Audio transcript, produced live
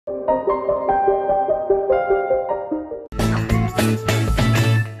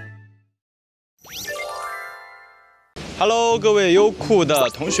Hello， 各位优酷的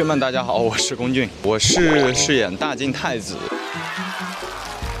同学们，大家好，我是龚俊，我是饰演大靖太子。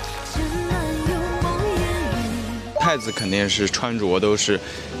太子肯定是穿着都是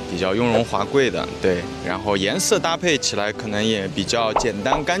比较雍容华贵的，对，然后颜色搭配起来可能也比较简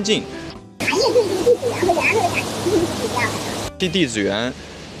单干净。韩燁对这个帝子元和任安乐的感情是不一样的。帝子元，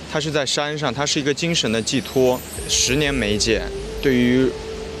他是在山上，他是一个精神的寄托，10年没见，对于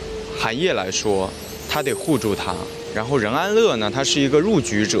韩燁来说，他得护住他。然后任安乐呢，他是一个入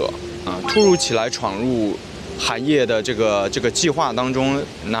局者啊，突如其来闯入韩燁的这个计划当中，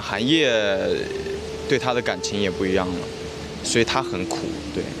那韩燁对他的感情也不一样了，所以他很苦，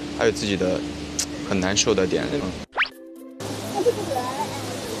对，还有自己的很难受的点。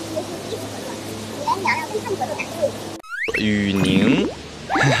雨宁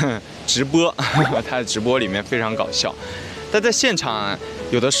直播，他的直播里面非常搞笑，但在现场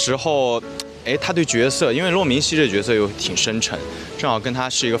有的时候。哎，他对角色，因为洛明熙这角色又挺深沉，正好跟他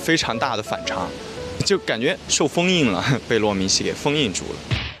是一个非常大的反差，就感觉受封印了，被洛明熙给封印住了。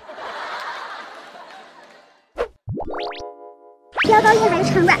飙高音还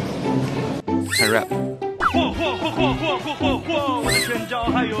是唱 rap？ 唱 rap。我的拳脚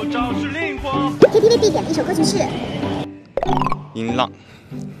还有招式灵活。KTV 必点的一首歌曲是音浪。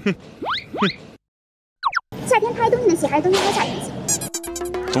夏天拍冬天的戏还是冬天拍夏天的戏？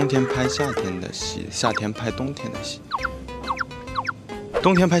冬天拍夏天的戏，夏天拍冬天的戏，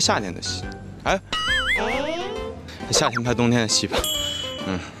冬天拍夏天的戏，哎，夏天拍冬天的戏吧，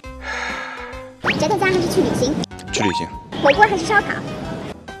宅在家还是去旅行？去旅行。火锅还是烧烤？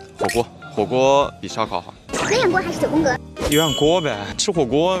火锅比烧烤好。鸳鸯锅还是9宫格？鸳鸯锅呗，吃火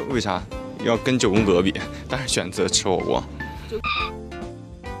锅为啥要跟9宫格比？当然选择吃火锅。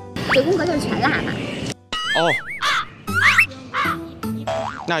9宫格就是全辣嘛。哦。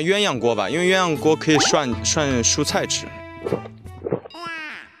那鸳鸯锅吧，因为鸳鸯锅可以涮蔬菜吃。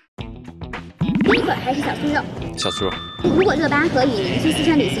冰粉还是小酥肉？小酥肉。如果热巴和雨宁去四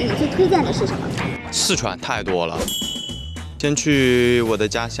川旅行，你最推荐的是什么？四川太多了，先去我的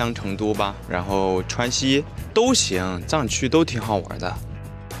家乡成都吧，然后川西都行，藏区都挺好玩的。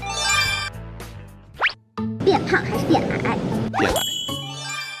变胖还是变矮？变矮。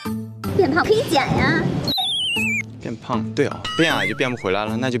变胖可以减呀。变胖，对哦，变矮就变不回来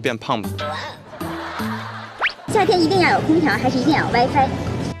了，那就变胖吧。夏天一定要有空调，还是一定要有 WiFi？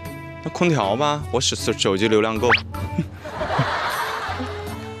 那空调吧，我手机流量够。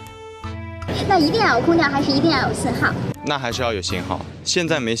那一定要有空调，还是一定要有信号？那还是要有信号。现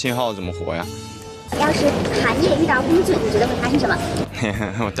在没信号怎么活呀？要是韩燁遇到龚俊，你觉得会发生什么？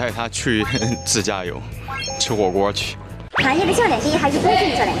我带他去自驾游，吃火锅去。韩燁的笑点低还是龚俊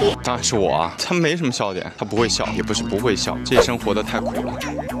的笑点低？当然是我啊，他没什么笑点，他不会笑，也不是不会笑，这一生活得太苦了。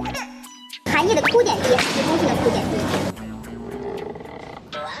韩燁的哭点低还是龚俊的哭点低？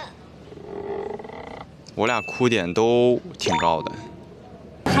我俩哭点都挺高的。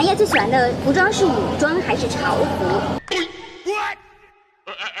韩燁最喜欢的服装是武装还是潮服？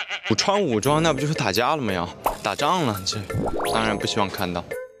我穿武装那不就是打架了吗？要打仗了，这当然不希望看到。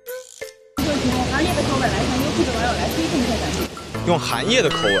用韩燁的口吻来向优酷的网友来推荐一下咱们。用韩燁的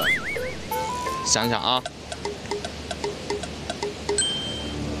口吻，想想啊，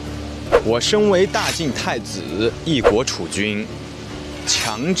我身为大靖太子，一国储君，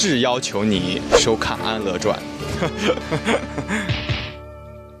强制要求你收看《安乐传》。